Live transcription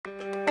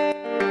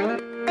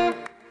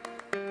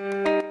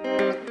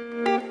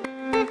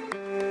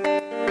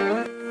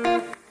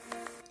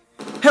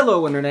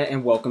Hello Internet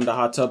and welcome to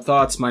Hot Tub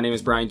Thoughts. My name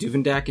is Brian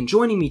Duvendak and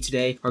joining me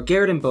today are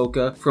Garrett and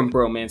Boca from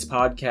Bromance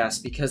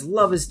Podcast because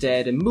love is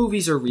dead and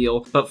movies are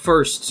real. But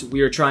first,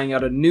 we are trying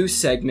out a new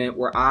segment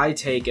where I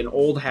take an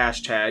old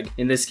hashtag,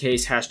 in this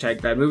case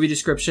hashtag bad movie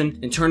description,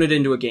 and turn it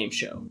into a game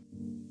show.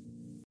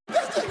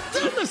 That's the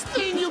dumbest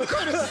thing you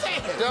could have said.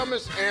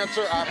 Dumbest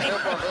answer I've ever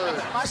heard.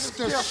 That's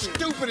the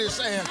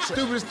stupidest answer.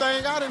 Stupidest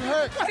thing I done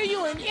heard. Are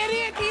you an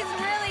idiot? He's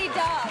really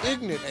dumb.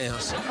 Ignorant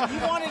answer. You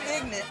wanted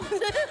ignorant.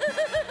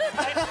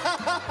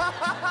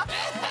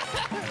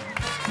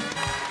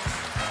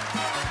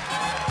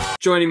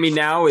 Joining me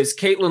now is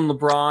Caitlin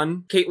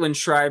LeBron, Caitlin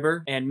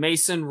Schreiber, and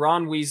Mason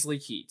Ron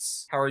Weasley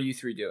Keats. How are you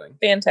three doing?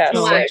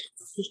 Fantastic.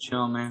 Just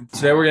chill, man.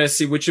 Today we're going to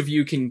see which of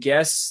you can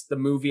guess the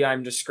movie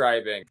I'm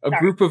describing. A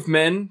group of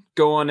men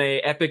go on a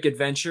epic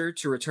adventure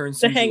to return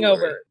some The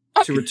Hangover.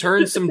 jewelry. To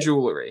return some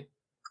jewelry.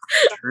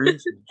 The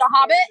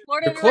Hobbit?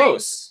 Lord You're of the Rings.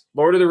 close.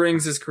 Lord of the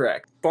Rings is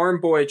correct.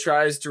 Farm boy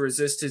tries to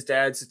resist his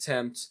dad's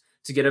attempt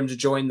to get him to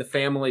join the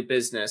family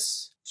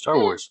business. Star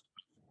Wars.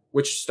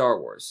 Which Star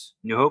Wars?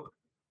 New Hope.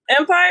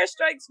 Empire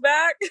Strikes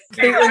Back.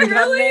 Caitlin, you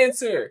have an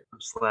answer.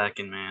 I'm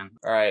slacking, man.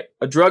 All right.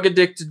 A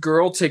drug-addicted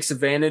girl takes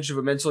advantage of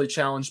a mentally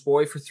challenged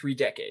boy for 3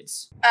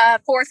 decades.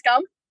 Forrest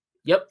Gump.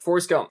 Yep,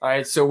 Forrest Gump. All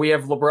right, so we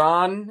have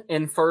LeBron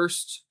in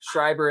first,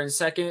 Schreiber in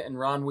second, and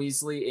Ron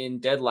Weasley in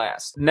dead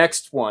last.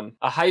 Next one.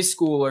 A high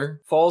schooler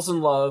falls in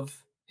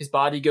love, his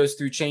body goes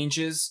through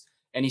changes,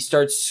 and he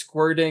starts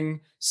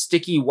squirting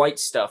sticky white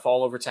stuff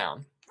all over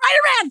town.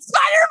 Spider-Man!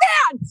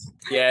 Spider-Man!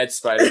 Yeah, it's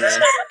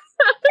Spider-Man.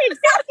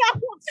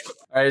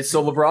 All right,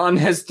 so LeBron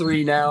has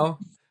 3 now.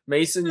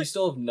 Mason, you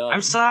still have none.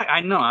 I'm sorry.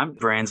 I know. I'm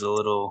Brand's a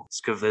little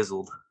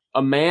skavizzled.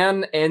 A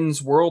man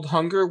ends world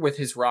hunger with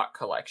his rock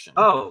collection.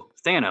 Oh,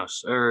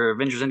 Thanos or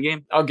Avengers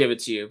Endgame. I'll give it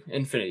to you.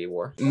 Infinity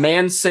War.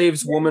 Man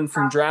saves woman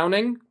from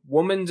drowning.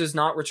 Woman does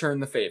not return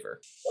the favor.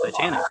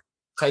 Titanic.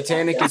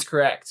 Titanic is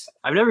correct.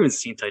 I've never even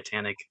seen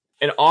Titanic.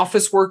 An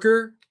office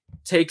worker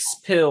takes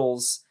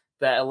pills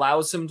that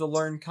allows him to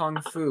learn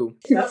Kung Fu.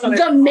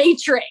 The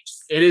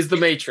Matrix. It is the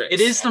Matrix. It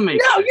is the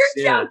Matrix. No, you're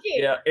yeah. joking.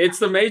 Yeah, it's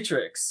the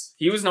Matrix.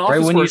 He was an Right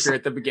office when you worker s-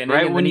 at the beginning,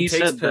 right and when then he you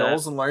takes said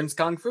pills that. and learns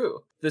Kung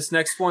Fu. This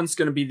next one's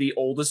going to be the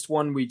oldest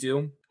one we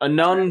do. A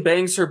nun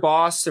bangs her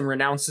boss and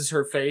renounces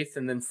her faith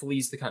and then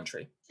flees the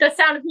country. The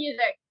Sound of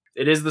Music.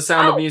 It is The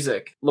Sound of Oh.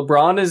 Music.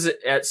 LeBron is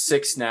at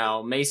 6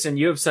 now. Mason,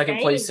 you have second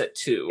Dang. place at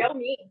 2. Go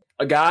me.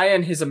 A guy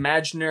and his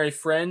imaginary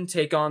friend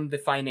take on the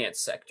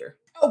finance sector.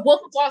 Oh, Wolf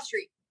of Wall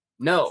Street.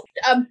 No.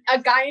 A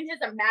guy and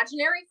his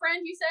imaginary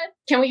friend, you said?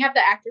 Can we have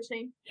the actor's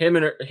name? Him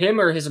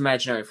or his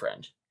imaginary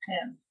friend?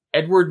 Him.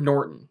 Edward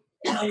Norton.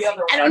 I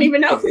don't even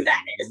know who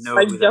that is. Know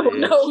I who don't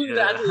that know is, who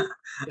that is.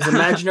 His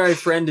imaginary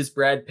friend is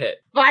Brad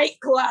Pitt. Fight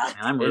Club. Man,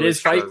 I'm It really is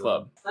Fight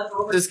struggling.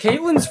 Club. Does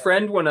Caitlin's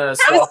friend want to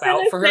swap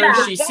out for her?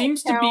 gonna She say,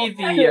 seems to don't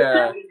be count.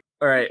 the...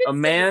 All right, You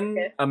can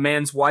say a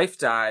man's wife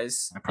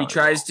dies. I He probably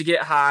tries to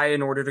get high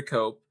in order to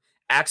cope,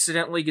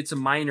 accidentally gets a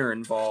minor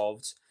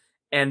involved,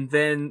 and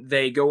then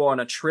they go on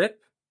a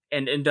trip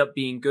and end up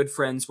being good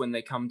friends when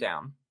they come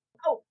down.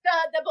 Oh,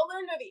 the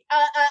balloon movie.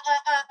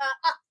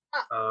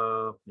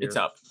 It's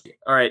up.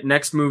 All right,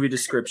 next movie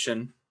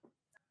description.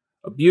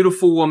 A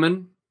beautiful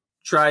woman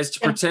tries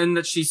to pretend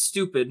that she's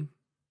stupid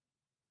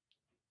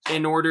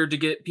in order to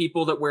get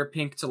people that wear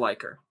pink to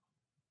like her.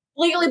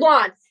 Legally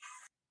Blonde.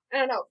 I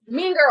don't know.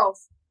 Mean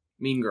Girls.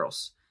 Mean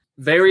Girls.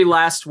 Very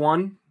last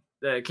one.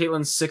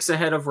 Caitlin's 6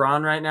 ahead of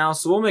Ron right now,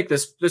 so we'll make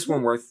this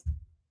one worth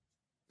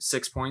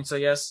 6 points, I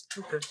guess.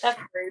 That's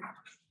rude.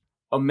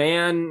 A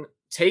man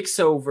takes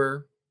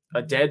over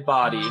a dead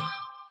body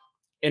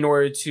in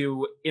order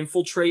to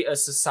infiltrate a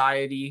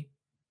society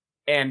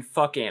and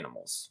fuck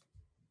animals.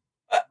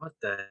 What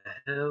the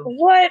hell?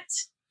 What?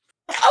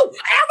 Oh,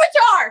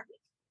 Avatar!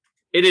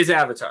 It is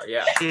Avatar,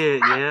 yeah.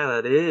 Yeah,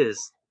 that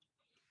is.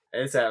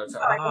 It's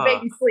Avatar. Like the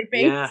baby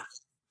sleeping. Yeah.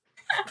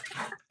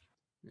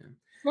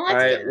 Well, All that's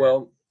right, good. well,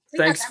 We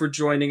got thanks that. for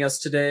joining us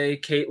today,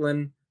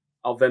 Caitlin.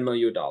 I'll Venmo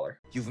you $1.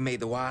 You've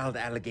made wild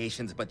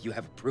allegations, but you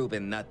have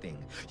proven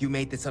nothing. You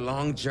made this a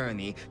long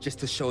journey just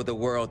to show the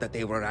world that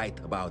they were right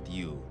about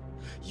you.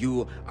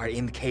 You are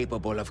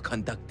incapable of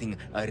conducting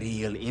a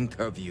real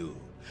interview.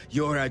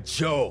 You're a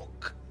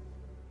joke.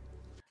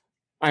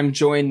 I'm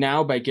joined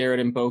now by Garrett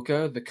and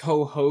Boca, the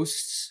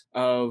co-hosts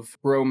of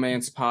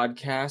Bromance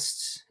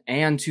Podcasts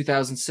and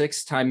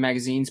 2006 Time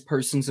Magazine's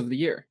Persons of the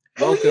Year.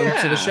 Welcome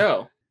to the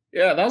show.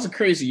 Yeah, that was a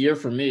crazy year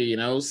for me, you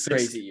know.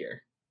 Crazy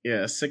year.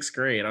 Yeah, 6th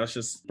grade. I was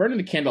just burning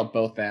the candle at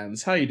both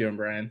ends. How you doing,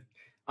 Brian?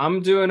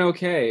 I'm doing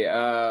okay.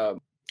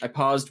 I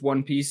paused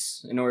One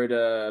Piece in order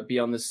to be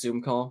on this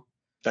Zoom call.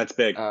 That's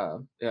big.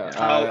 How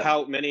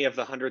many of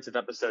the hundreds of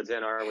episodes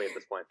in are we at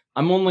this point?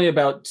 I'm only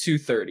about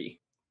 230.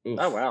 Oof.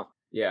 Oh, wow.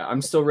 Yeah,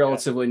 I'm still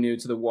relatively new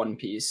to the One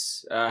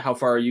Piece. How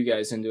far are you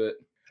guys into it?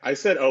 I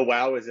said, oh,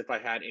 wow, as if I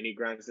had any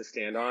grounds to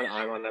stand on.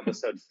 I'm on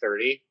episode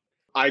 30.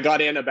 I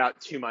got in about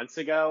 2 months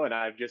ago, and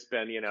I've just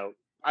been,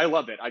 I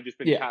love it. I've just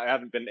been Yeah. I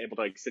haven't been able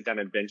to like sit down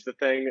and binge the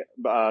thing.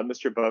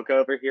 Mr. Boca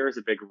over here is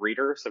a big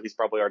reader, so he's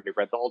probably already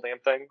read the whole damn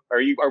thing.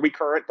 Are we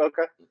current,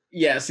 Boca?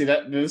 Yeah, see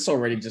that this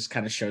already just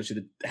kind of shows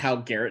you how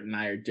Garrett and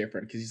I are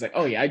different because he's like,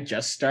 oh yeah, I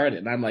just started,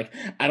 and I'm like,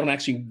 I don't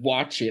actually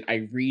watch it,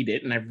 I read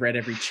it, and I've read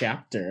every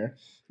chapter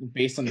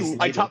based on this.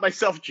 I taught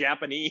myself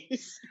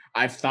Japanese.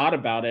 I've thought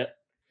about it.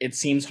 It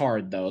seems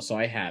hard though, so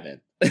I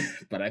haven't,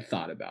 but I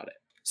thought about it.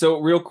 So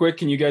real quick,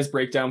 can you guys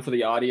break down for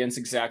the audience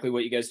exactly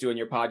what you guys do in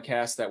your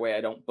podcast? That way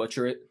I don't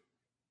butcher it.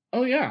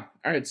 Oh yeah.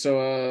 All right.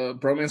 So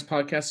Bromance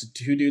Podcast is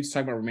two dudes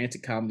talking about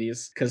romantic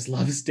comedies because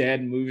love is dead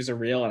and movies are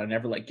real, and I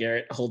never let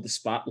Garrett hold the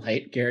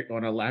spotlight. Garrett, you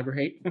want to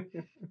elaborate?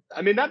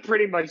 I mean, that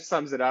pretty much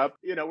sums it up.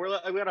 You know, we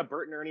got a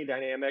Bert and Ernie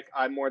dynamic.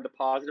 I'm more the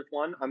positive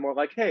one. I'm more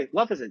like, hey,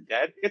 love isn't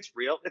dead. It's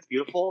real. It's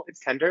beautiful. It's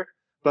tender.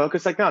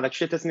 Boca's like, no, that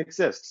shit doesn't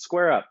exist.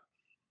 Square up.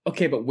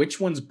 Okay, but which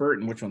one's Bert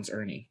and which one's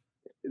Ernie?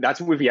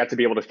 That's what we've yet to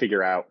be able to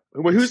figure out.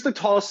 Who's the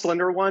tall,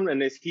 slender one?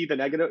 And is he the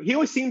negative? He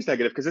always seems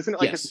negative because isn't it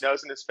like Yes. his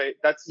nose and his face?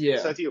 That's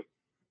you.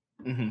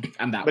 Mm-hmm.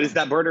 I'm that But one. is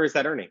that Bert or is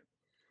that Ernie?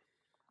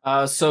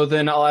 So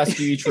then I'll ask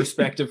you each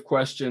respective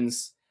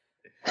questions.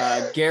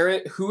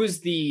 Garrett, who is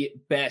the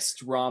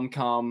best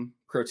rom-com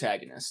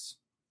protagonist?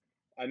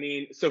 I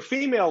mean, so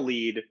female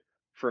lead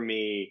for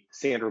me,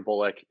 Sandra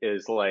Bullock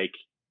is like,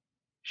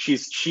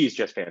 she's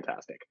just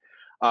fantastic.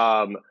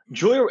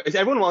 Julia,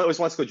 everyone always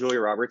wants to go Julia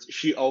Roberts.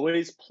 She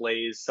always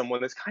plays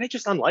someone that's kind of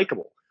just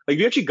unlikable. Like if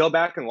you actually go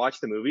back and watch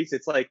the movies,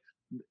 it's like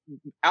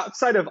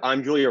outside of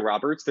I'm Julia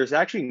Roberts, there's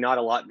actually not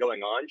a lot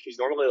going on. She's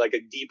normally like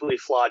a deeply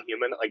flawed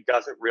human that like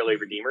doesn't really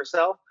redeem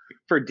herself.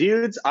 For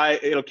dudes,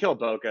 it'll kill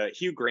Boca.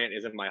 Hugh Grant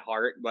is in my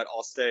heart, but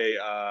I'll say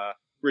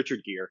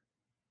Richard Gere.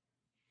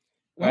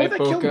 Why would that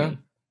kill Boca?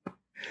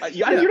 me?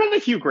 You're not a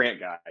Hugh Grant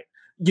guy.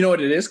 You know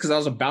what it is? Because I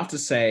was about to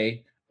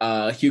say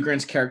Hugh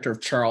Grant's character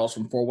of Charles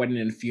from For Wedding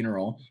and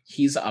Funeral,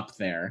 he's up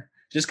there.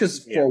 Just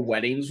because Yeah. Four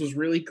Weddings was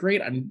really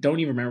great. I don't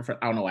even remember.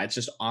 I don't know why. It's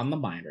just on the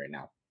mind right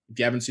now. If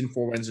you haven't seen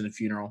Four Weddings and a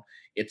Funeral,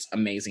 it's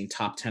amazing.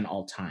 Top 10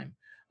 all time.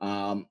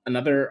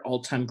 Another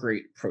all-time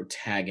great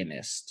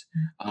protagonist.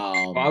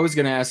 Well, I was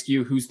going to ask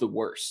you who's the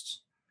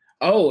worst.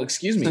 Oh,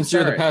 excuse me. Since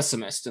you're the sorry.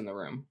 pessimist in the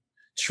room.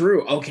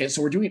 True. Okay,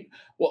 so we're doing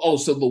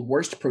so the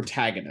worst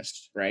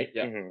protagonist, right?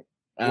 Yeah. Mhm.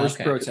 Worst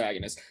Okay.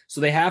 protagonist. So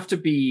they have to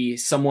be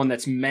someone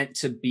that's meant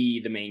to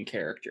be the main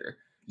character.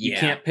 You Yeah.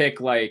 can't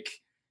pick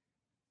like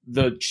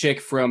the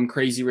chick from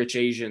Crazy Rich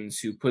Asians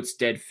who puts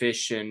dead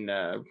fish in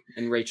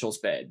Rachel's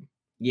bed.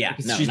 Yeah,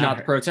 no, She's not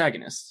the her.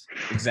 protagonist.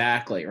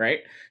 Exactly, right?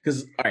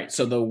 Because all right,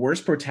 so the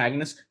worst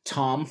protagonist,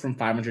 Tom from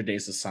 500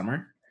 Days of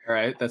Summer. All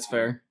right, that's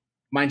fair.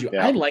 Mind you,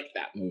 Yeah. I like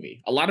that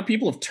movie. A lot of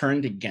people have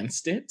turned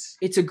against it.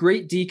 It's a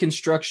great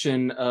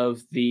deconstruction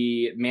of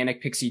the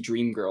manic pixie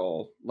dream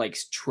girl like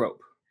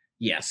trope.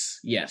 Yes.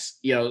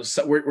 You know,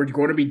 so we're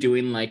going to be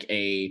doing like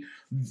a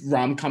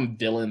rom-com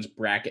villains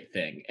bracket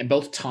thing, and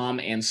both Tom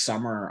and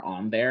Summer are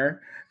on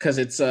there because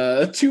it's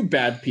two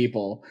bad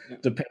people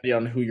depending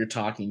on who you're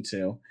talking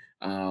to.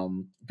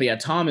 But yeah,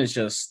 Tom is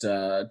just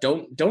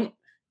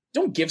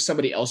don't give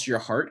somebody else your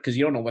heart because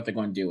you don't know what they're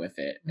going to do with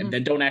it, and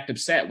then don't act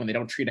upset when they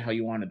don't treat it how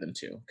you wanted them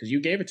to because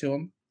you gave it to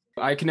them.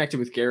 I connected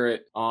with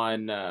Garrett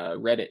on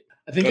Reddit.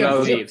 I think I I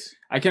believe.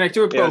 I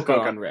connected with Yeah, it's Boca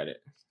Boca. on Reddit.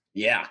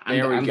 Yeah, I'm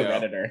There we the go.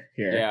 Redditor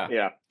here. Yeah.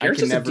 Yeah. I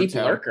Garrett's can just a never deep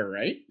tell. lurker,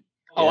 right?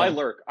 Oh, Yeah. I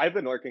lurk. I've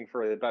been lurking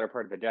for the better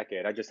part of a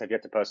decade. I just have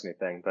yet to post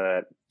anything,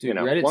 but Dude, you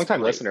know, Reddit's long time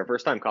great. listener,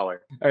 first time caller.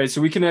 All right, so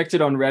we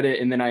connected on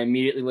Reddit, and then I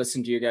immediately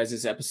listened to your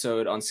guys'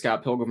 episode on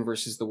Scott Pilgrim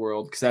versus the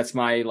World because that's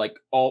my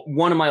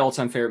one of my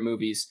all-time favorite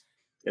movies.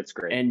 It's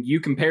great. And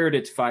you compared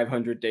it to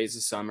 500 Days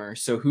of Summer.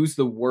 So who's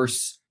the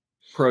worst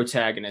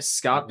protagonist,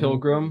 Scott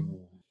Pilgrim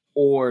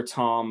or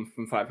Tom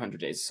from 500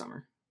 Days of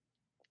Summer?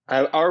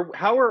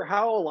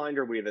 How aligned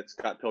are we that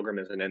Scott Pilgrim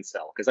is an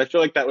incel? Because I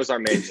feel like that was our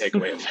main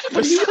takeaway. Of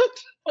this episode.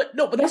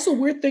 But that's the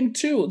weird thing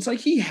too. It's like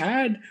he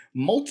had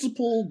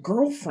multiple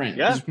girlfriends.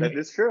 Yeah, that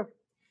is true.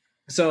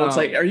 So it's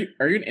like, are you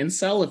an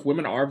incel if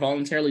women are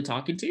voluntarily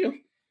talking to you?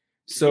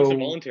 He's a So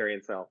voluntary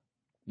incel.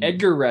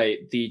 Edgar Wright,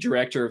 the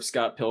director of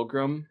Scott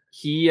Pilgrim,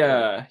 he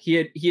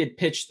had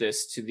pitched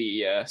this to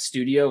the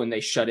studio and they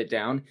shut it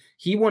down.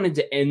 He wanted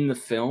to end the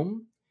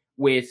film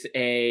with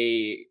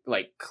a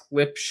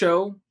clip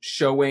show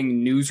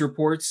showing news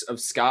reports of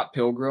Scott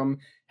Pilgrim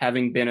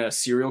having been a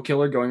serial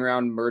killer going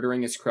around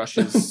murdering his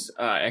crush's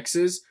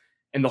exes,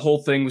 and the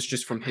whole thing was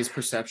just from his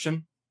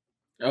perception.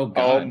 Oh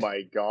god. Oh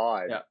my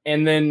god. Yeah.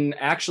 And then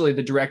actually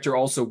the director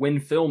also, when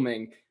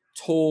filming,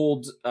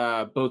 told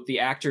both the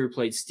actor who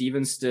played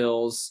Steven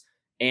Stills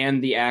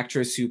and the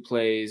actress who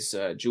plays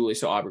Julie,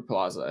 so Aubrey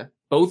Plaza,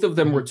 both of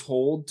them were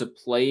told to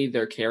play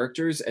their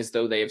characters as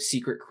though they have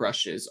secret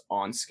crushes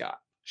on Scott.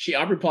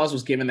 Aubrey Plaza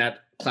was given that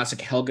classic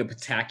Helga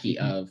Pataki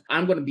of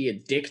 "I'm going to be a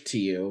dick to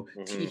you,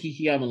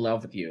 I'm in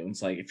love with you." And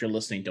it's like, if you're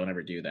listening, don't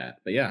ever do that.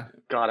 But yeah,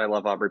 God, I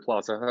love Aubrey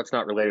Plaza. That's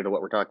not related to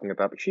what we're talking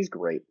about, but she's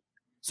great.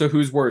 So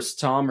who's worse,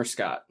 Tom or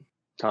Scott?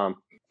 Tom.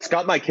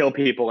 Scott might kill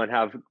people and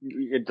have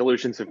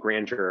delusions of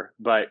grandeur,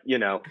 but you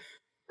know,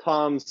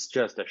 Tom's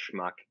just a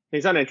schmuck.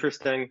 He's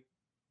uninteresting.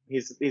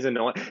 He's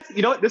annoying.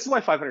 You know what? This is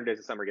why 500 Days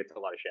of Summer gets a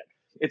lot of shit.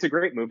 It's a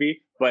great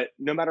movie, but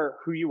no matter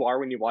who you are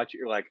when you watch it,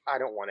 you're like, I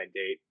don't want to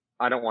date.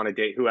 I don't want to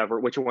date whoever,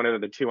 which one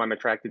of the two I'm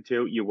attracted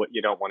to. You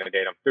don't want to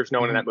date them. There's no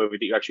one in that movie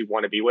that you actually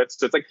want to be with.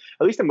 So it's like,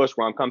 at least in most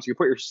rom-coms, you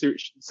put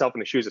yourself in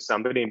the shoes of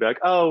somebody and be like,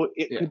 oh,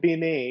 it could be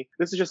me.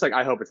 This is just like,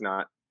 I hope it's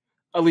not.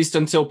 At least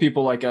until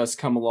people like us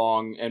come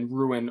along and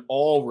ruin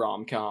all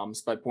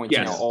rom-coms by pointing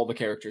out all the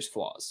characters'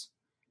 flaws.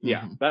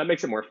 Yeah, that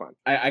makes it more fun.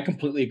 I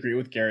completely agree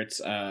with Garrett's,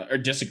 or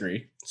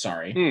disagree.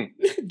 Sorry.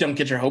 Don't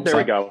get your hopes up. There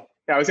we go.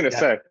 Yeah, I was going to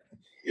say.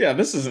 Yeah,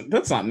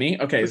 that's not me.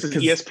 Okay. This is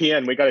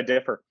ESPN. We got to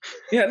differ.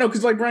 Yeah, no,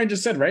 because like Brian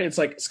just said, right? It's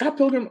like Scott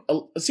Pilgrim,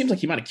 it seems like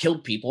he might have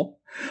killed people.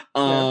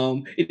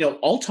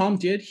 All Tom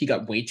did, he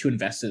got way too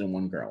invested in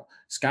one girl.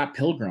 Scott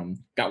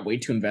Pilgrim got way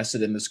too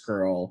invested in this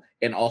girl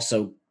and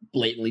also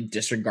blatantly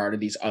disregarded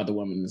these other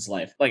women in his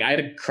life. Like, I had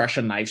a crush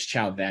on Knives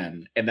Chow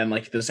then, and then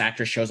like this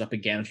actor shows up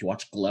again if you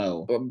watch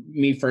Glow.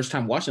 Me first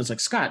time watching, it's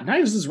like, Scott,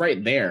 Knives is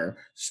right there.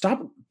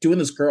 Stop doing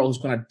this girl who's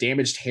going to have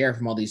damaged hair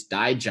from all these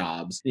dye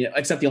jobs. Yeah,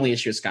 except the only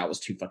issue is Scott was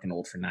too fucking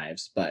old for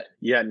Knives. But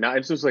yeah,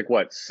 Knives was like,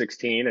 what,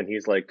 16, and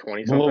he's like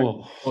 20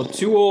 something? Well,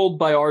 too old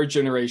by our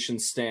generation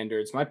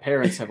standards. My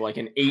parents have like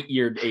an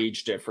 8-year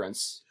age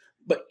difference.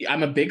 But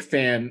I'm a big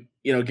fan,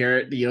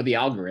 Garrett, the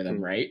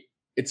algorithm, right?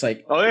 It's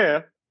like, oh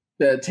yeah,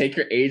 take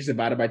your age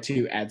divided by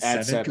 2, add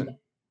 7.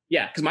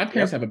 Yeah, because my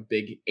parents have a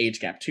big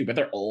age gap too, but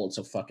they're old,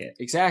 so fuck it.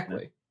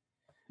 Exactly.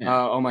 Yeah.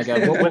 Oh my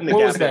god, what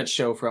was that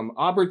show from?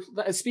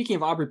 Speaking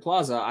of Aubrey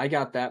Plaza, I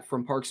got that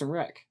from Parks and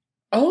Rec.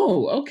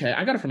 Oh, okay.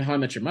 I got it from How I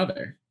Met Your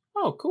Mother.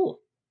 Oh,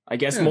 cool. I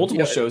guess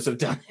multiple shows have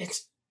done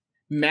it.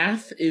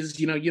 Math is,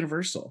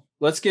 universal.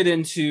 Let's get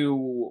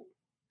into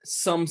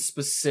some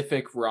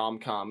specific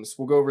rom-coms.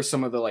 We'll go over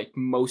some of the like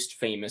most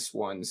famous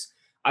ones.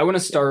 I want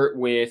to start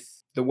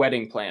with The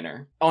Wedding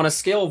Planner. On a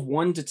scale of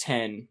 1 to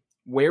 10,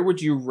 where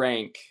would you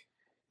rank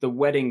The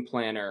Wedding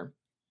Planner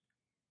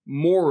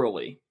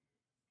morally?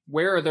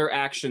 Where are their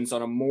actions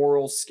on a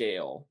moral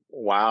scale?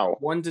 Wow.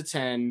 1 to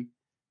 10.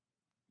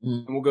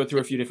 And we'll go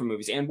through a few different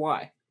movies and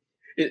why.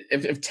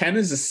 If 10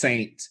 is a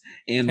saint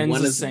and 10's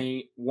 1 a is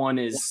saint, 1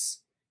 is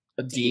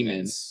a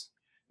demon.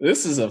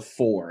 This is a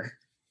 4.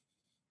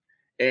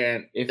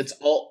 And it's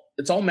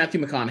all Matthew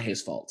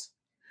McConaughey's fault.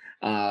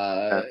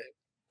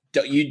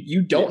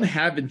 You don't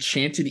have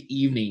enchanted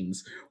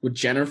evenings with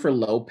Jennifer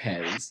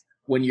Lopez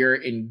when you're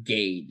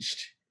engaged.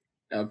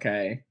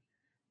 Okay.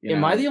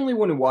 Am I the only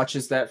one who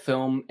watches that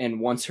film and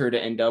wants her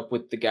to end up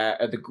with the guy,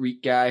 the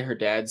Greek guy her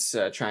dad's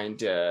trying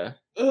to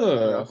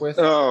hook up with?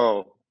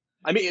 Oh,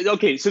 I mean,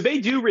 okay, so they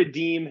do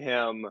redeem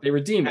him. They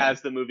redeem him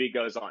as the movie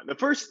goes on. The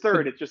first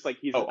third, it's just like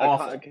he's a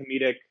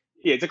comedic.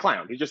 Yeah, it's a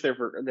clown. He's just there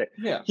for.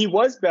 Yeah, he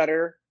was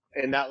better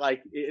in that,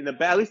 like in the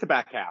at least the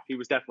back half. He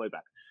was definitely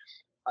better.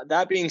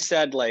 That being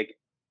said, like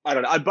I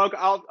don't know,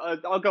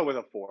 I'll go with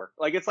a 4.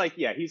 Like it's like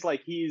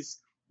he's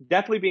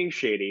definitely being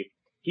shady.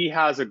 He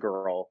has a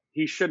girl.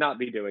 He should not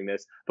be doing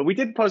this. But we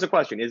did pose a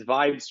question: is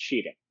Vibes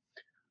cheating?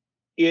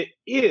 It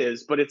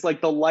is, but it's like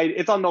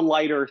it's on the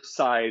lighter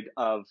side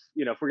of,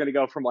 if we're gonna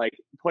go from like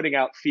putting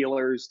out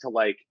feelers to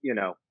like,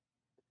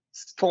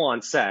 full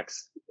on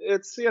sex,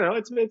 it's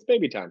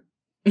baby time.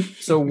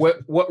 So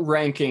what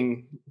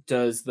ranking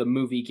does the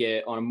movie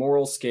get on a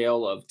moral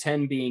scale of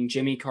 10 being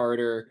Jimmy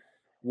Carter,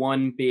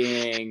 1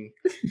 being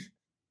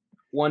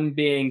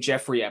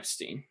Jeffrey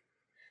Epstein?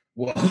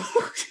 Whoa.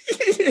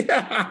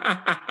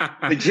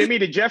 The Jimmy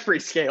to Jeffrey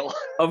scale.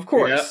 Of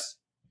course.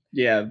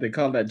 Yeah, they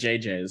call that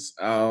JJ's.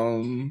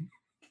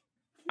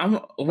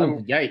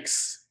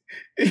 Yikes.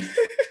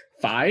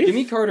 5?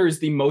 Jimmy Carter is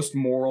the most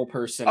moral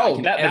person I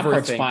can ever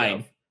part's think fine.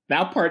 of.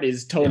 That part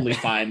is totally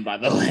fine, by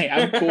the way.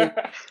 I'm cool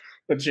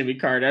with Jimmy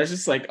Carter. I was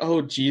just like,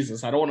 oh,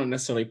 Jesus. I don't want to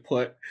necessarily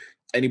put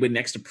anybody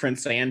next to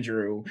Prince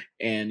Andrew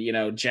and,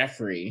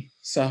 Jeffrey.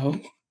 So...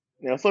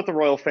 let's let the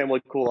royal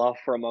family cool off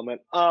for a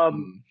moment.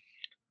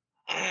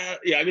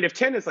 Yeah, I mean, if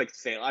 10 is like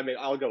same, I mean,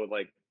 I'll go with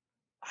like,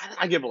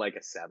 I give it like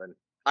a 7.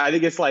 I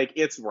think it's like,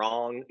 it's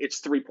wrong. It's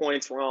 3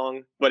 points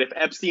wrong. But if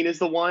Epstein is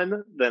the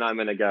one, then I'm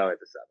going to go at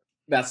the 7.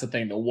 That's the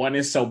thing. The 1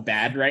 is so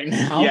bad right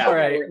now. Yeah. All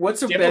right.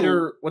 What's a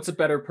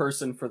better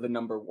person for the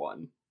number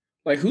 1?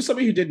 Like, who's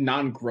somebody who did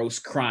non-gross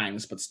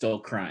crimes, but still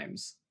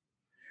crimes?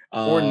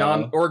 Or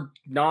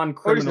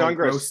non-criminal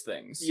gross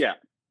things. Yeah.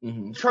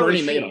 Mm-hmm.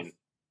 Charlie Sheen.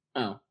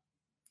 Oh.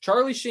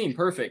 Charlie Sheen.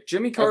 Perfect.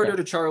 Jimmy Carter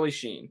to Charlie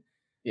Sheen.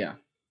 Yeah.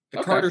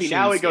 Carter Sheen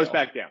now it goes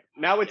back down.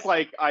 Now it's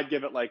like, I'd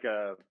give it like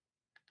a...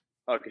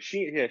 Oh, cause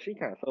she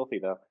kind of filthy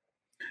though.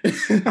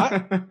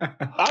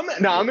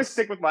 I'm gonna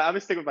stick with my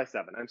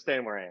 7. I'm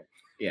staying where I am.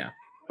 Yeah,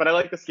 but I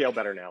like the scale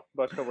better now.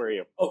 But where are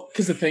you? Oh,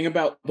 because the thing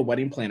about The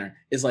Wedding Planner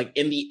is like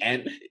in the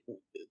end,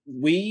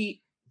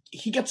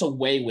 he gets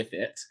away with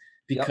it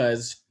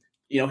because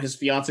his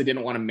fiance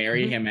didn't want to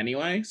marry him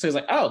anyway. So he's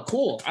like, oh,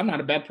 cool, I'm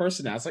not a bad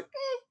person now. It's like,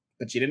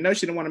 but you didn't know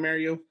she didn't want to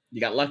marry you. You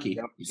got lucky.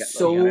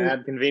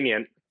 Yep.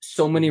 Convenient.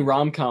 So many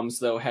rom-coms,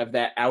 though, have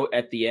that out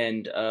at the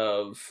end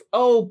of,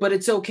 oh, but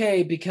it's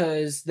okay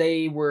because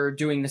they were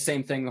doing the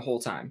same thing the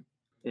whole time.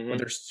 But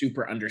they're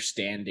super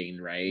understanding,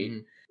 right?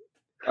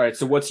 All right,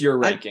 so what's your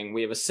ranking?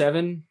 We have a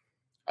 7.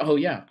 Oh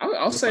yeah,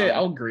 I'll say fine.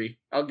 I'll agree.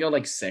 I'll go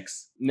like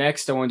 6.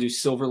 Next, I want to do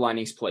Silver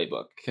Linings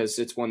Playbook because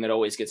it's one that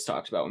always gets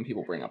talked about when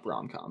people bring up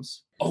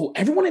rom-coms. Oh,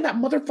 everyone in that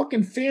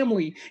motherfucking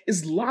family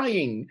is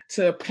lying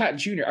to Pat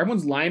Jr.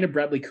 Everyone's lying to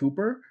Bradley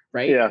Cooper,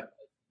 right? Yeah.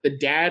 The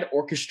dad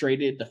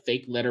orchestrated the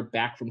fake letter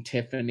back from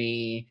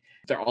Tiffany.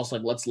 They're also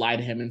like, let's lie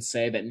to him and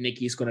say that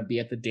Nikki's going to be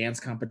at the dance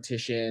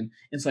competition.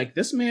 It's like,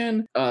 this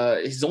man,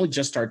 he's only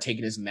just started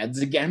taking his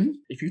meds again.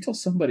 If you tell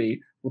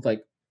somebody with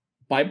like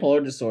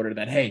bipolar disorder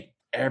that, hey,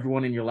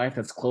 everyone in your life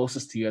that's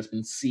closest to you has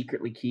been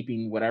secretly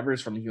keeping whatever's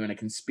from you in a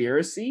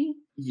conspiracy.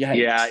 Yikes.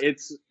 Yeah,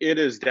 it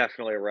is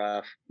definitely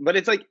rough. But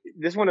it's like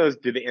this one of those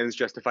do the ends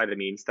justify the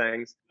means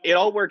things. It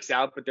all works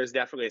out, but there's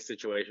definitely a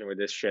situation where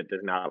this shit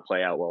does not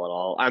play out well at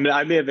all. I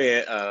may have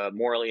a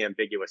morally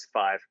ambiguous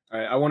 5. All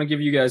right, I want to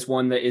give you guys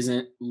one that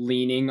isn't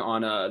leaning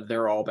on a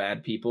they're all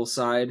bad people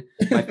side.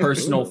 My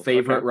personal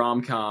favorite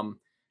rom-com,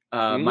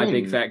 My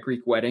Big Fat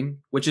Greek Wedding,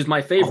 which is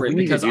my favorite we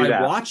need to because do I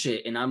that. watch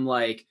it and I'm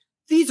like,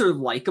 these are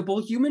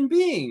likable human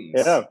beings.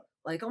 Yeah.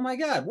 Like, oh my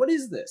God, what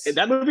is this?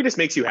 That movie just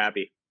makes you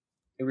happy.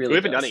 It really We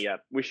haven't does. done it yet.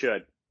 We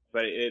should.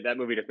 But that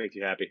movie just makes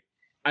you happy.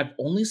 I've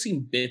only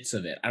seen bits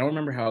of it. I don't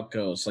remember how it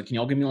goes. Like, can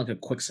y'all give me like a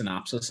quick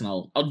synopsis and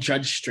I'll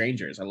judge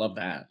strangers. I love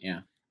that.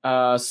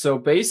 Yeah. So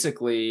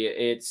basically,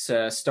 it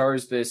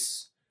stars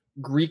this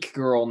Greek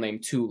girl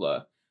named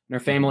Tula, and her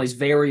family's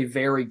very,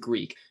 very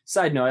Greek.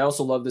 Side note, I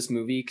also love this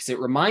movie because it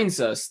reminds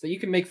us that you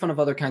can make fun of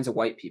other kinds of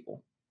white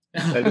people.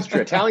 That is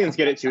true. Italians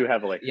get it too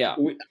heavily. Yeah.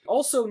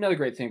 Also, another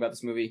great thing about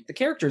this movie, the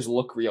characters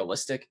look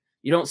realistic.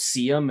 You don't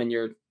see them, and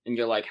you're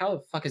like, how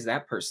the fuck is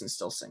that person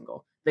still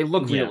single? They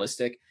look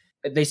realistic.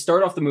 They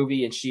start off the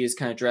movie, and she is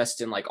kind of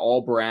dressed in like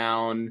all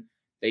brown.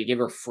 They give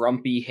her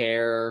frumpy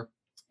hair.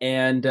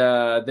 And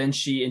then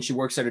she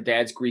works at her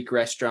dad's Greek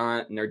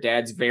restaurant, and her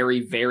dad's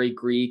very, very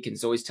Greek, and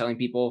is always telling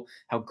people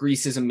how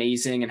Greece is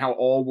amazing and how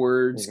all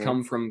words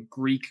come from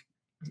Greek.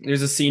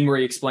 There's a scene where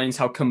he explains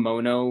how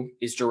kimono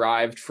is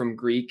derived from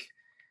Greek.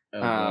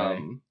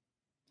 And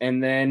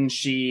then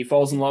she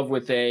falls in love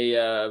with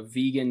a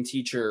vegan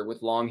teacher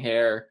with long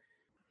hair,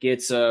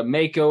 gets a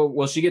makeover.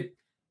 Well,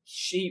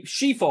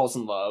 she falls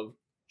in love.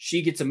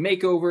 She gets a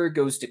makeover,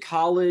 goes to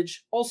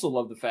college. Also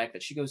love the fact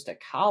that she goes to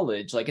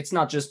college. Like, it's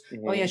not just,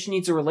 oh yeah, she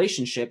needs a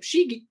relationship.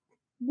 She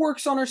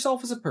works on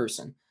herself as a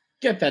person.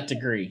 Get that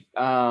degree.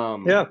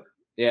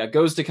 Yeah,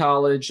 goes to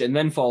college and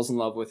then falls in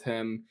love with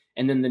him.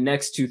 And then the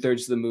next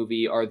 2/3 of the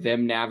movie are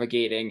them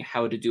navigating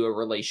how to do a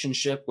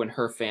relationship when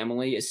her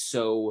family is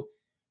so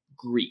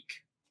Greek.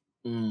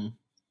 It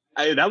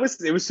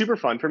was super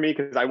fun for me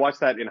because I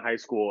watched that in high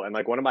school, and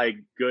like one of my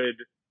good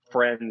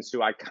friends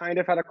who I kind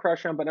of had a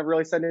crush on but never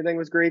really said anything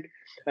was Greek.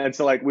 And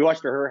so like we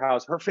watched at her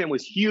house. Her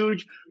family's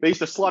huge. They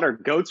used to slaughter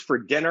goats for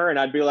dinner, and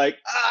I'd be like,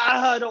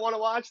 I don't want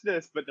to watch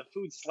this, but the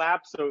food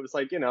slaps. So it was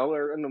like,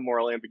 we're in the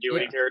moral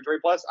ambiguity territory.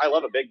 Plus, I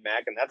love a Big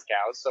Mac, and that's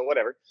cows, so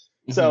whatever.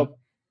 So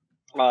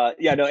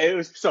it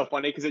was so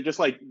funny because it just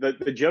like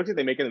the jokes that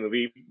they make in the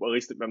movie, well, at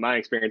least in my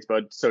experience,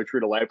 but so true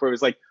to life, where it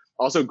was like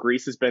also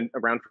Greece has been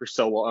around for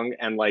so long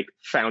and like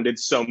founded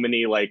so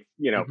many like,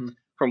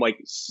 from like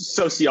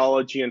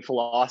sociology and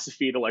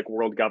philosophy to like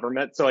world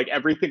government. So like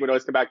everything would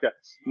always come back to,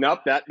 nope,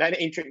 that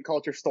ancient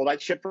culture stole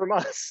that shit from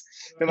us,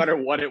 no matter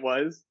what it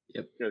was.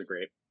 Yep. It was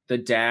great. The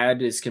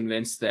dad is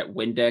convinced that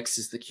Windex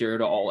is the cure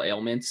to all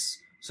ailments.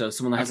 So if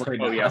someone has like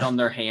a cut on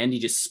their hand, he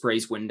just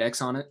sprays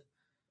Windex on it.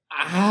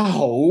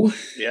 Ow.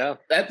 Yeah.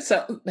 That's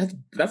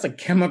a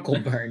chemical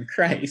burn.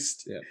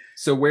 Christ. Yeah.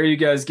 So where are you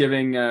guys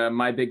giving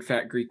My Big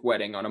Fat Greek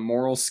Wedding on a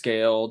moral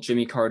scale,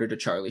 Jimmy Carter to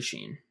Charlie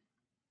Sheen?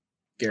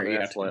 Gary,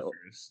 that's like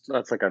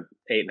a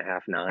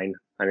 8.5, 9.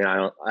 I mean, I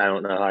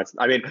don't know how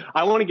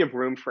I want to give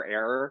room for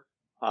error.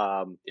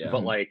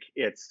 But like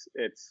it's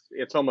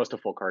almost a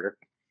full Carter.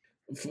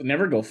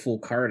 Never go full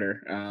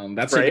Carter.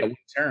 That's right. a good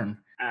term.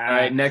 All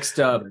right, next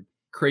up,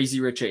 Crazy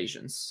Rich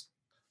Asians.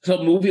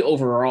 So movie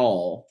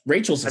overall,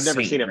 Rachel's. I've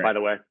never seen it, by the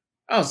way.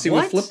 Oh, see,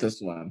 we flipped this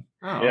one.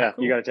 Oh, yeah,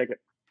 cool. You got to take it.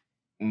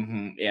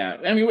 Yeah,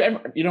 I mean,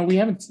 we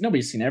haven't.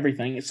 Nobody's seen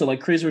everything. So,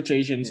 like, Crazy Rich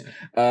Asians.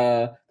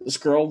 This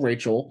girl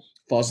Rachel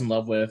falls in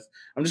love with.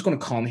 I'm just going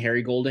to call him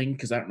Harry Golding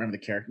because I don't remember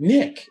the character.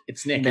 Nick.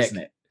 It's Nick, isn't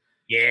it?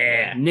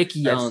 Yeah, Nick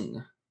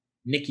Young.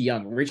 Nick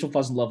Young. Rachel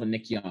falls in love with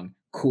Nick Young.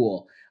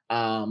 Cool.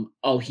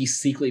 He's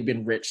secretly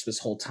been rich this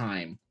whole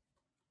time.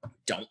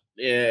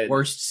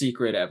 Worst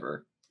secret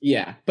ever.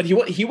 Yeah, but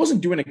he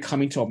wasn't doing a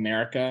Coming to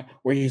America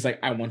where he's like,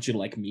 I want you to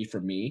like me for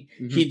me.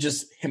 He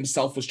just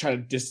himself was trying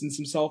to distance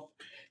himself,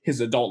 his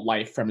adult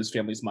life, from his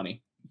family's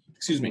money.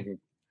 Excuse me.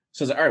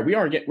 So it's like, all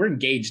right, we're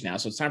engaged now,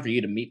 so it's time for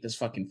you to meet this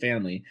fucking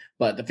family.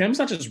 But the family's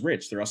not just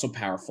rich; they're also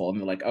powerful. And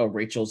they're like, oh,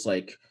 Rachel's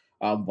like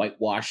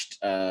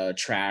whitewashed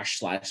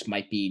trash /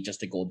 might be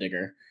just a gold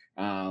digger.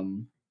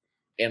 And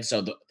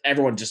so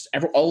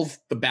all of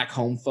the back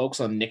home folks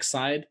on Nick's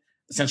side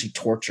essentially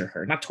torture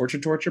her, not torture,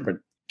 but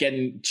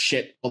getting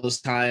shit all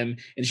this time.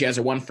 And she has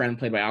her one friend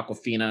played by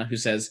Aquafina who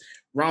says,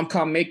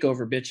 rom-com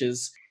makeover,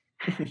 bitches.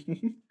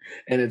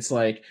 And it's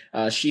like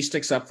she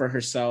sticks up for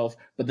herself,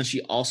 but then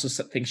she also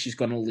thinks she's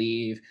going to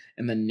leave.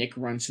 And then Nick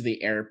runs to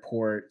the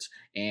airport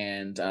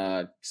and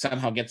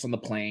somehow gets on the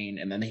plane.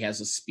 And then he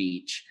has a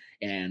speech.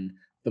 And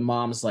the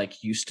mom's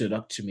like, "You stood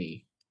up to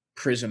me.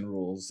 Prison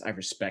rules. I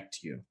respect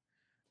you."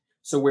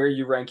 So where are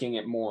you ranking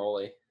it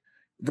morally?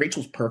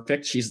 Rachel's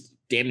perfect. She's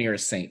damn near a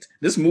saint.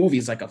 This movie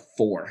is like a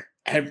 4.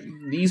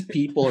 These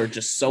people are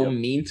just so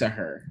mean to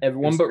her.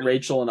 Everyone but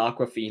Rachel and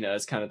Aquafina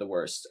is kind of the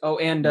worst. Oh,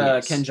 and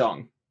Yes. Ken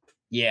Jeong.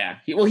 Yeah.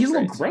 He's a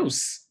little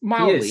gross.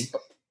 Mildly. He is.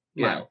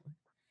 Yeah.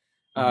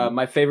 Mild.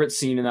 My favorite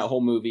scene in that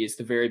whole movie is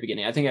the very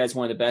beginning. I think that's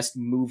one of the best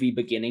movie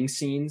beginning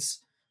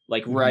scenes,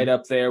 like right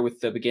up there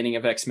with the beginning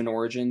of X-Men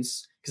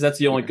Origins, because that's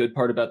the only good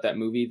part about that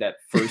movie. That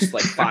first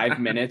like 5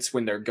 minutes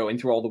when they're going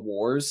through all the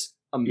wars,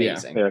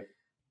 amazing. Yeah.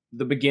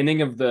 The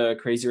beginning of the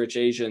Crazy Rich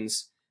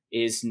Asians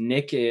is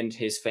Nick and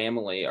his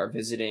family are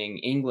visiting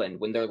England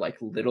when they're like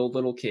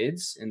little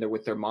kids and they're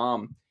with their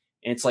mom,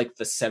 and it's like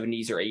the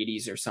 70s or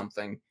 80s or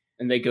something,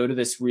 and they go to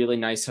this really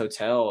nice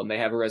hotel and they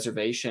have a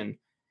reservation,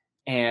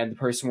 and the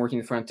person working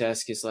the front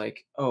desk is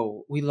like,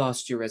 "Oh, we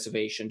lost your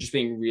reservation," just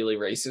being really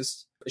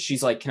racist.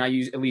 She's like, "Can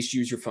I at least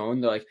use your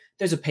phone?" They're like,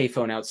 "There's a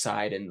payphone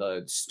outside in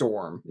the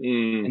storm."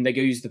 And they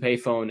go use the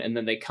payphone, and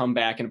then they come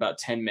back in about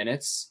 10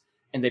 minutes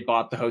and they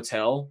bought the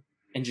hotel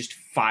and just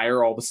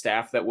fire all the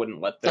staff that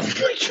wouldn't let them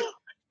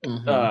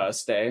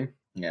stay.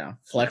 Yeah,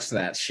 flex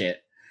that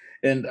shit.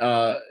 And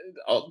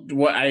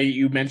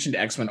you mentioned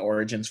X-Men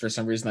Origins for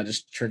some reason that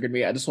just triggered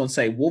me. I just want to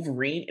say,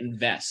 Wolverine,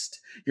 invest.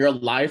 You're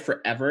alive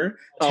forever.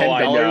 $10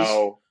 I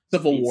know.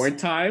 Civil War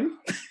time.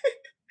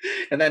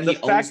 And then the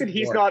fact that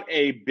he's not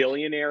a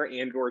billionaire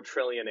and or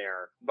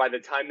trillionaire by the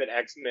time that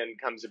X-Men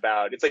comes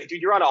about, it's like,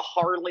 dude, you're on a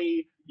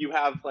Harley, you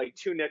have like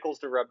 2 nickels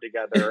to rub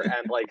together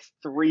and like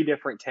 3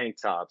 different tank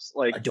tops.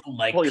 Like, I don't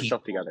like pull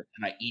yourself together.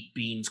 And I eat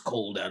beans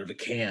cold out of a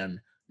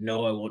can.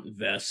 No, I won't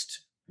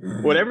invest.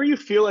 Whenever you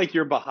feel like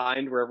you're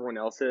behind where everyone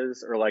else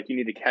is, or like you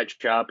need to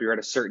catch up, you're at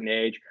a certain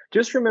age,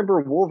 just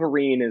remember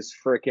Wolverine has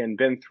freaking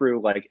been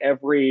through like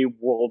every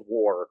world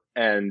war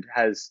and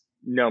has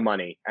no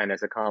money and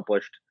has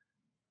accomplished.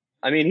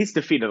 I mean, he's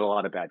defeated a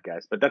lot of bad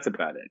guys, but that's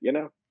about it, you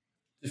know?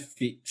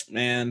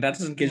 Man, that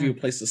doesn't give you a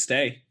place to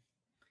stay.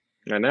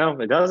 I know,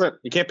 it doesn't.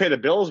 You can't pay the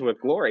bills with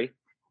glory.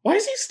 Why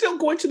is he still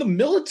going to the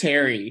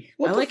military?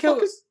 I like how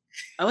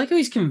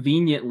he's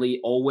conveniently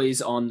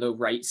always on the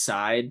right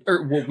side.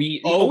 Or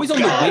always on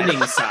the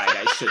winning side,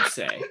 I should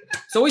say.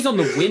 He's always on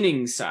the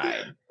winning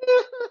side.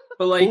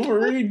 But like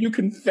Wolverine, you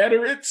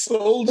Confederate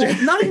soldier.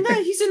 Well, not even that.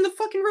 He's in the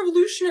fucking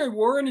Revolutionary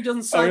War and he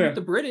doesn't side with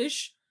the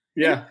British.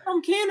 Yeah. He's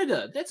from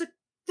Canada.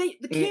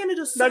 The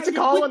Canada That's a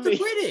colony. with the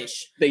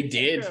British. They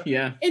did,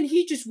 yeah. And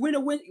he just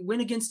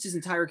went against his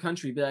entire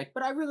country. Be like,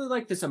 but I really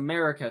like this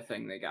America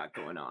thing they got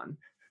going on.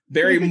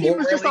 He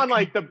was just on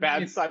like the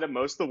bad side of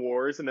most of the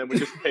wars, and then we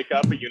just pick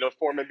up a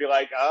uniform and be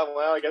like, "Oh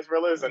well, I guess we're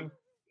losing."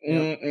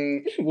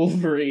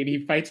 Wolverine,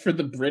 he fights for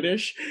the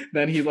British.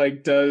 Then he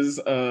like does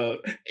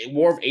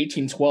War of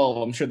 1812.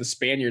 I'm sure the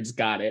Spaniards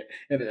got it.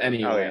 And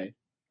anyway,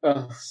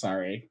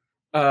 sorry.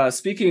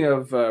 Speaking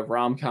of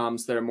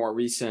rom-coms that are more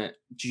recent,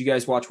 did you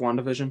guys watch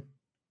WandaVision?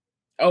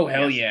 Oh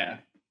hell yeah!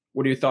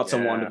 What are your thoughts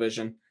on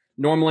WandaVision?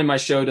 Normally, my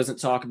show doesn't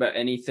talk about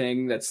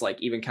anything that's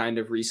like even kind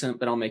of recent,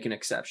 but I'll make an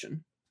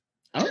exception.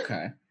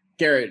 Okay,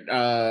 Garrett,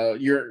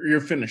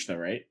 you're finished though,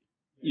 right?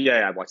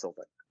 Yeah, I watched the whole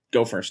thing.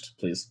 Go first,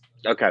 please.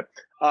 Okay.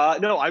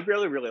 No, I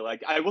really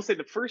liked. I will say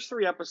the first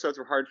 3 episodes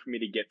were hard for me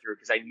to get through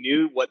because I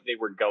knew what they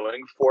were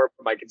going for.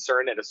 My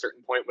concern at a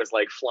certain point was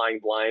like flying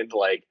blind.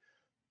 Like,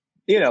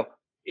 you know,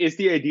 is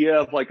the idea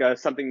of like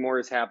something more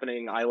is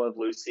happening? I Love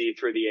Lucy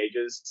Through the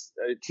Ages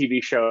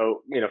TV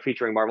show, you know,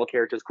 featuring Marvel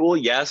characters. Cool,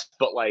 yes,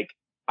 but like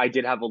I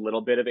did have a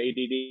little bit of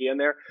ADD in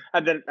there.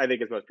 And then I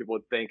think as most people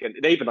would think, and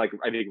they even like,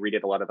 I think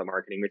redid a lot of the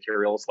marketing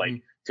materials, like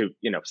to,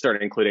 you know,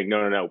 start including,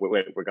 no,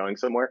 wait, we're going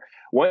somewhere.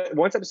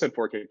 Once episode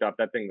 4 kicked off,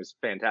 that thing was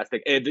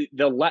fantastic. And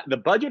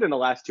the budget in the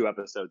last 2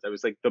 episodes, I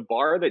was like, the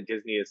bar that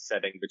Disney is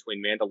setting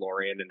between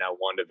Mandalorian and now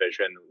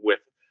WandaVision with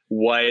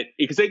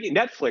because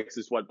Netflix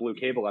is what blew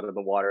cable out of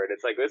the water. And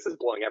it's like, this is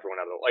blowing everyone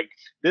out of the, like,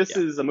 this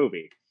is a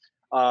movie.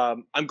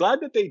 I'm glad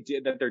that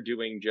they're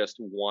doing just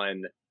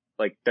one,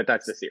 like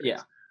that's the series.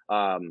 Yeah.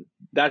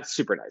 That's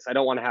super nice. I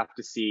don't want to have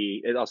to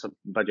see it. Also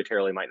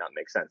budgetarily might not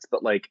make sense,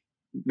 but like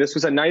this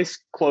was a nice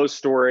closed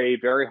story,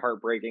 very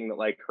heartbreaking that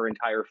like her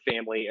entire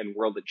family and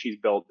world that she's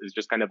built is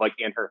just kind of like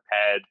in her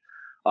head.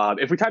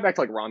 If we tie back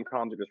to like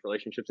rom-coms or just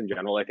relationships in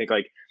general, I think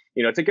like,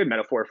 you know, it's a good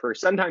metaphor for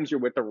sometimes you're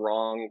with the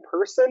wrong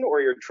person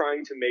or you're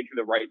trying to make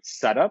the right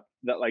setup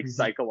that like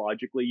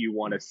psychologically you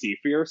want to see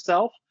for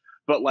yourself.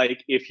 But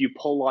like, if you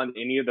pull on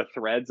any of the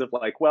threads of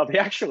like, well, they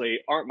actually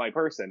aren't my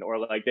person, or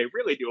like they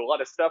really do a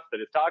lot of stuff that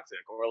is toxic,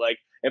 or like,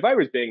 if I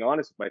was being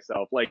honest with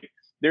myself, like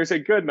there's a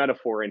good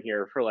metaphor in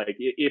here for like,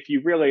 if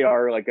you really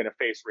are like going to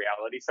face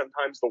reality,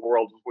 sometimes the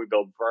world we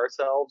build for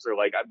ourselves, or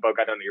like, Boke,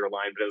 I don't know your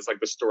line, but it's like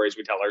the stories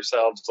we tell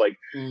ourselves, like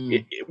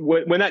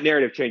when that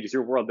narrative changes,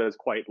 your world does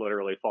quite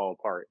literally fall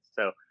apart.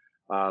 So,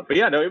 but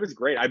yeah, no, it was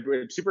great. I'm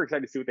super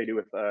excited to see what they do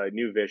with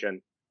New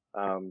Vision.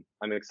 I'm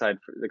excited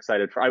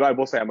for. I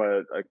will say I'm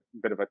a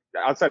bit of a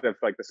outside of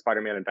like the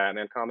Spider-Man and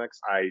Batman comics.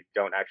 I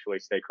don't actually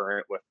stay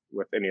current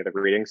with any of the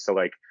readings, so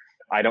like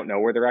I don't know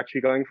where they're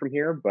actually going from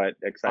here. But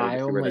excited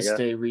to see where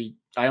they go.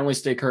 I only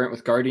stay current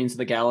with Guardians of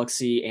the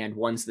Galaxy and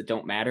ones that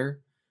don't matter,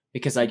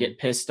 because I get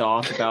pissed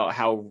off about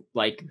how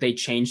like they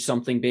change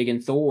something big in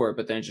Thor,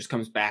 but then it just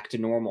comes back to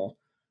normal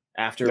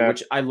after. Yeah.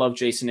 Which I love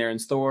Jason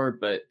Aaron's Thor,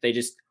 but they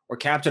just, or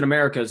Captain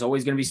America is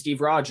always going to be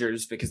Steve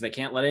Rogers because they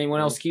can't let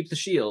anyone else keep the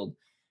shield.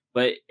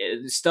 But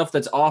stuff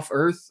that's off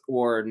Earth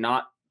or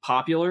not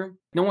popular,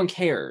 no one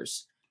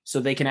cares.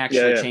 So they can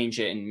actually change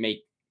it and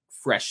make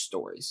fresh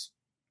stories.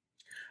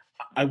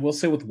 I will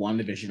say with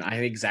WandaVision, I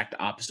have the exact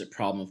opposite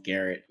problem with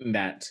Garrett, in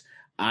that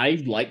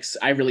I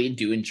really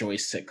do enjoy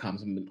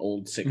sitcoms. I'm an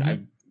old sitcom. I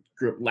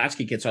grew up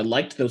latchkey kid, so I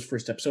liked those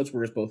first episodes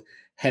where it was both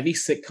heavy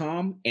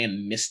sitcom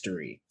and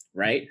mystery,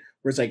 right?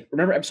 Whereas like,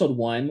 remember episode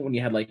 1 when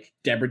you had like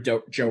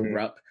Deborah Jo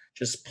Rupp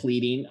just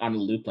pleading on a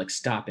loop, like,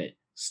 stop it.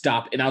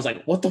 And I was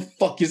like, what the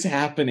fuck is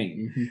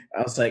happening?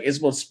 I was like, it's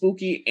both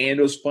spooky and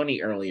it was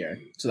funny earlier.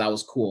 So that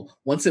was cool.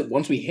 Once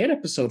we hit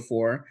episode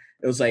 4,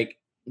 it was like,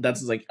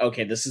 that's like,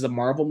 okay, this is a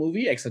Marvel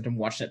movie, except I'm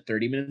watching it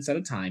 30 minutes at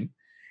a time.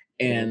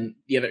 And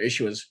the other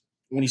issue is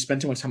when you spend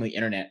too much time on the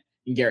internet,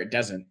 and Garrett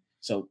doesn't.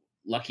 So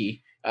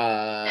lucky.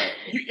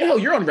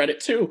 You're on Reddit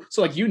too.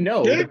 So like,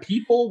 the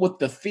people with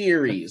the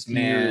theories,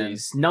 man.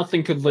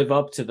 Nothing could live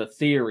up to the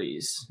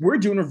theories. We're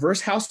doing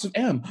reverse House of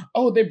M.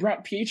 Oh, they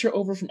brought Pietro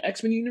over from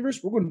X-Men universe.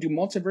 We're going to do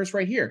multiverse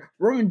right here.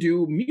 We're going to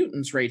do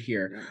mutants right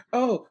here.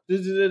 Oh,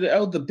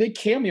 the big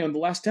cameo in the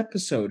last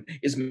episode.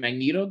 Is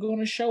Magneto going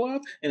to show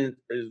up? And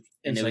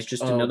it was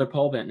just another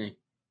Paul Bettany.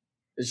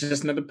 It's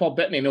just another Paul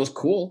Bettany, and it was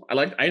cool. I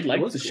liked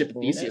the Ship of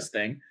Theseus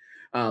thing.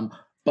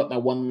 But my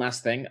one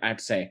last thing I have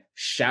to say,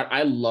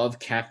 I love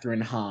Catherine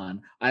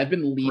Hahn. I've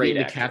been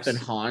leading the Catherine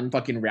Hahn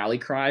fucking rally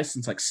cry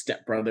since like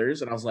Step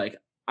Brothers, and I was like,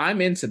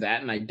 I'm into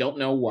that, and I don't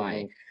know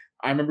why.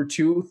 I remember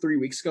 2-3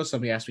 weeks ago,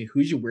 somebody asked me,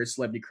 who's your weird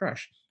celebrity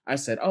crush? I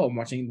said, oh, I'm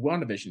watching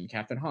WandaVision,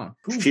 Catherine Hahn.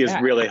 She is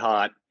really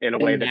hot in a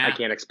way that I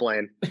can't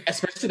explain.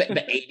 Especially the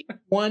 80s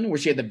one where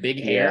she had the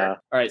big hair. Yeah.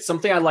 All right,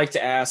 something I'd like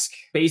to ask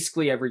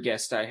basically every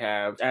guest I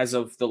have as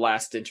of the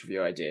last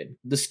interview I did.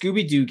 The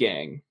Scooby-Doo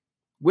gang.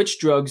 Which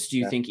drugs do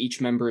you think each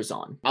member is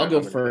on? I'll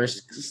go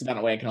first, so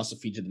that way I can also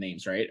feed you the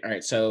names, right? All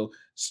right, so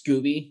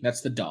Scooby,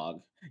 that's the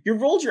dog. You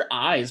rolled your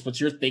eyes, but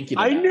you're thinking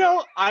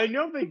about I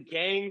know the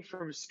gang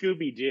from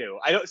Scooby-Doo.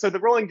 So the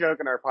rolling joke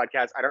in our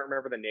podcast, I don't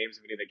remember the names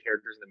of any of the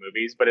characters in the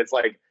movies, but it's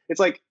like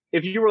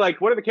if you were like,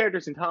 what are the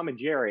characters in Tom and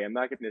Jerry? I'm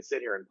not going to sit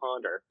here and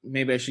ponder.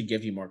 Maybe I should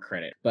give you more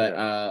credit. But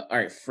all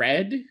right,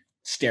 Fred,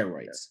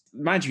 steroids.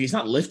 Mind you, he's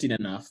not lifting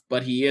enough,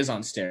 but he is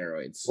on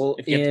steroids. Well,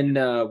 in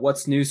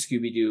What's New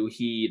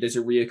Scooby-Doo, there's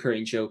a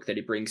reoccurring joke that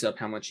he brings up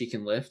how much he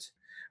can lift.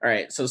 All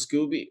right, so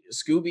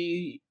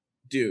Scooby-Doo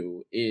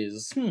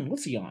is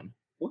what's he on?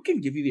 What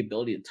can give you the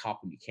ability to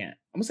talk when you can't?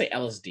 I'm gonna say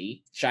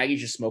LSD. Shaggy's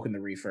just smoking the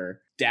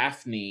reefer.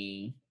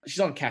 Daphne, she's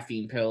on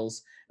caffeine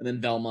pills, and then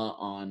Velma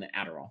on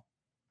Adderall.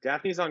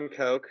 Daphne's on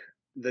coke.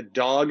 The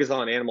dog is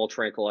on animal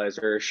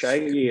tranquilizer.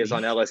 Shaggy is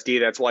on LSD.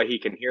 That's why he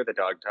can hear the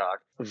dog talk.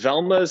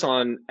 Velma's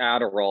on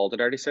Adderall. Did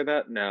I already say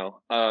that?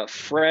 No.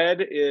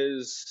 Fred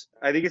is,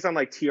 I think he's on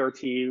like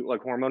TRT,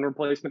 like hormone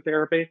replacement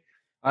therapy.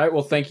 All right.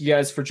 Well, thank you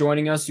guys for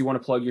joining us. You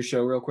want to plug your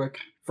show real quick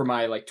for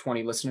my like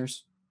 20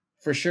 listeners?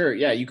 For sure.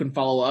 Yeah, you can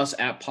follow us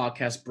at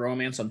Podcast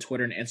Bromance on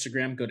Twitter and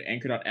Instagram. Go to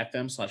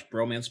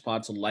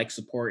anchor.fm/bromancepod to like,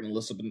 support, and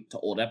listen to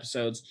old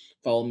episodes.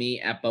 Follow me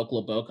at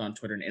BoklaBoke on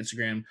Twitter and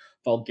Instagram.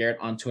 Follow Garrett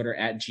on Twitter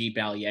at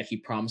GBalliet. He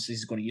promises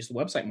he's going to use the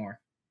website more.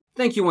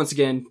 Thank you once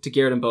again to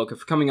Garrett and Boka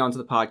for coming on to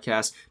the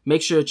podcast.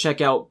 Make sure to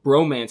check out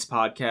Bromance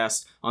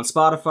Podcast on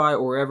Spotify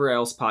or wherever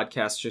else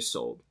podcasts are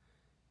sold.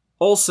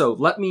 Also,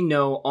 let me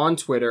know on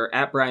Twitter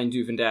at Brian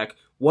Duvendak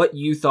what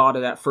you thought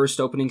of that first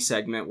opening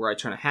segment where I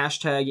turn a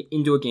hashtag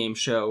into a game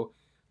show.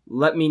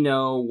 Let me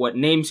know what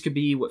names could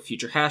be, what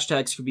future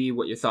hashtags could be,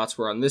 what your thoughts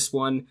were on this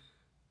one.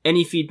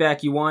 Any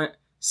feedback you want,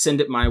 send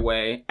it my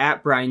way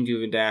at Brian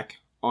Duvendak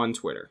on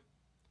Twitter.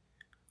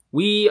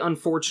 We,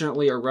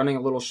 unfortunately, are running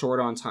a little short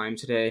on time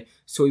today,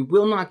 so we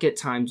will not get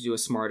time to do a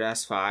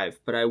Smartass 5,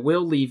 but I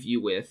will leave you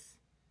with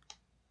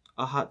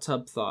a hot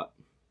tub thought.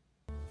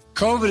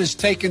 COVID has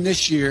taken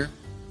this year,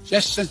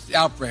 just since the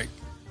outbreak,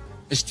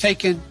 has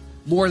taken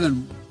more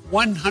than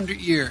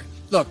 100 years.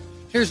 Look,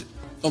 here's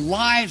the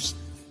lives.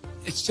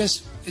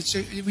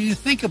 When you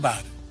think about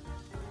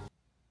it.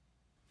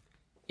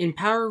 In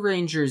Power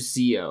Rangers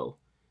Zeo,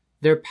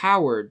 they're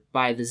powered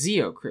by the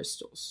Zeo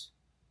crystals.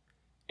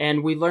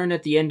 And we learn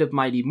at the end of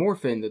Mighty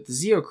Morphin that the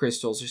Zeo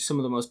crystals are some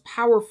of the most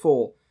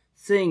powerful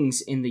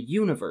things in the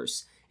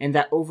universe, and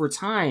that over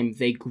time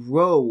they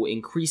grow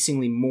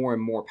increasingly more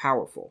and more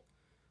powerful.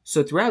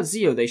 So throughout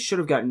Zeo, they should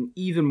have gotten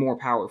even more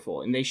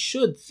powerful, and they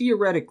should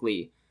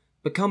theoretically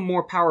become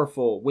more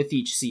powerful with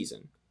each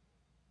season.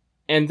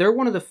 And they're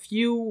one of the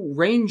few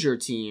Ranger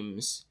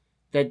teams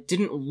that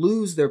didn't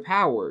lose their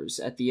powers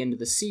at the end of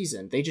the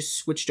season. They just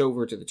switched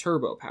over to the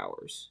turbo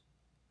powers.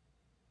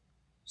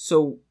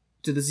 So,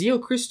 do the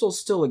Zeo crystals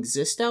still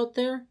exist out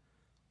there?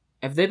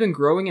 Have they been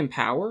growing in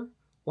power?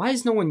 Why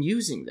is no one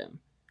using them?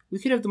 We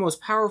could have the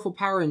most powerful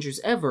Power Rangers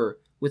ever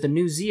with a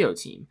new Zeo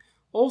team.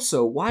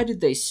 Also, why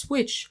did they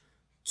switch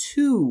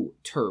to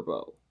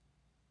Turbo?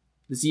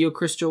 The Zeo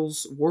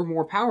Crystals were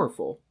more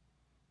powerful.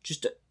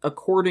 Just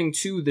according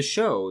to the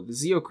show, the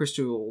Zeo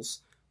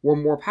Crystals were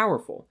more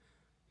powerful.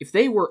 If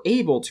they were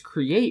able to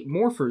create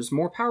morphers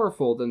more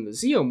powerful than the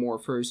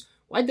Zeomorphers,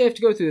 why'd they have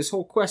to go through this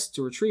whole quest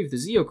to retrieve the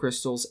Zeo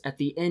Crystals at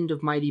the end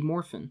of Mighty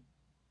Morphin?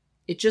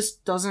 It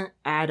just doesn't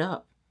add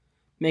up.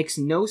 Makes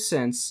no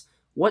sense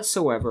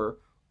whatsoever.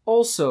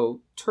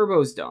 Also,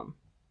 Turbo's dumb.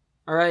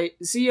 Alright,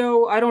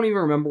 Zeo, I don't even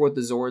remember what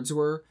the Zords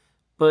were,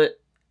 but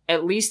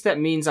at least that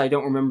means I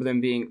don't remember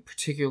them being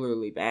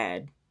particularly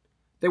bad.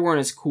 They weren't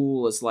as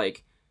cool as,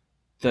 like,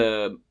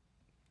 the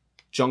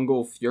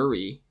Jungle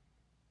Fury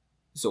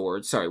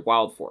Zords. Sorry,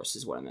 Wild Force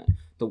is what I meant.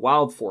 The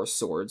Wild Force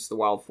Swords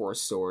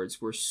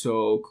were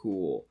so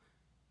cool.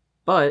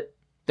 But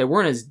they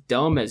weren't as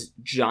dumb as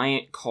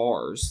giant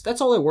cars.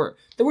 That's all they were.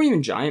 They weren't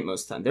even giant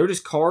most of the time. They were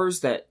just cars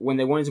that, when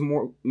they wanted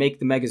to make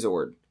the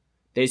Megazord,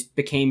 they just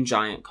became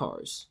giant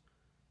cars.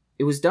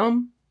 It was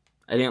dumb.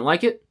 I didn't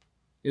like it.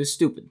 It was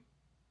stupid.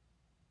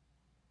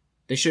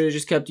 They should have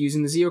just kept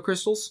using the Zeo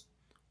Crystals,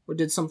 or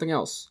did something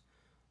else.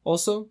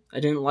 Also, I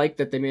didn't like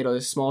that they made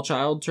a small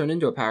child turn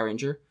into a Power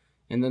Ranger,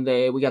 and then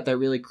we got that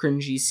really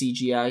cringy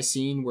CGI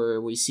scene where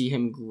we see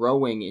him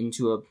growing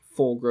into a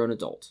full-grown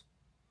adult.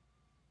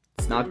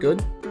 It's not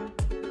good.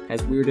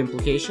 Has weird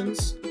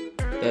implications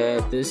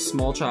that this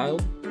small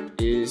child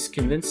is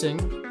convincing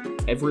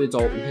every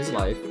adult in his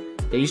life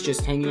that he's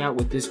just hanging out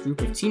with this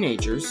group of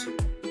teenagers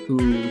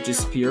who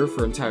disappear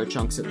for entire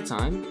chunks at a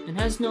time and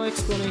has no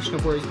explanation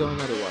of where he's going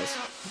otherwise.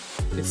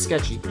 It's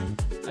sketchy.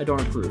 I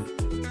don't approve.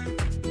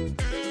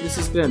 This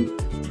has been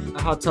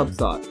a Hot Tub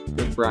Thought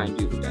with Brian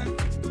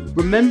Duvendak.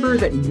 Remember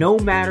that no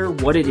matter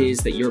what it is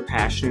that you're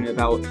passionate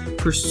about,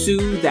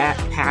 pursue that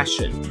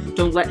passion.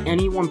 Don't let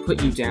anyone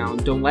put you down.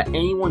 Don't let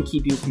anyone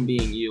keep you from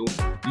being you.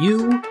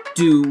 You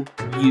do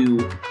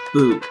you,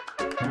 boo.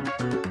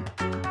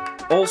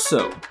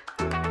 Also,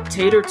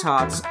 tater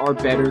tots are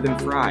better than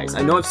fries.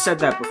 I know I've said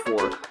that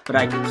before, but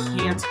I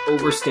can't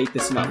overstate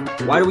this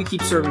enough. Why do we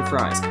keep serving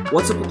fries?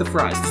 What's up with the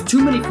fries? There's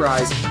too many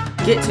fries.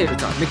 Get tater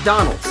tots.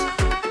 McDonald's,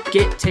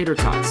 get tater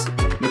tots.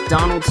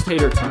 McDonald's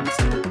tater tots.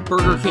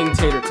 Burger King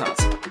tater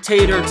tots.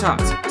 Tater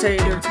tots.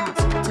 Tater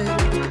tots. Tater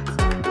tots.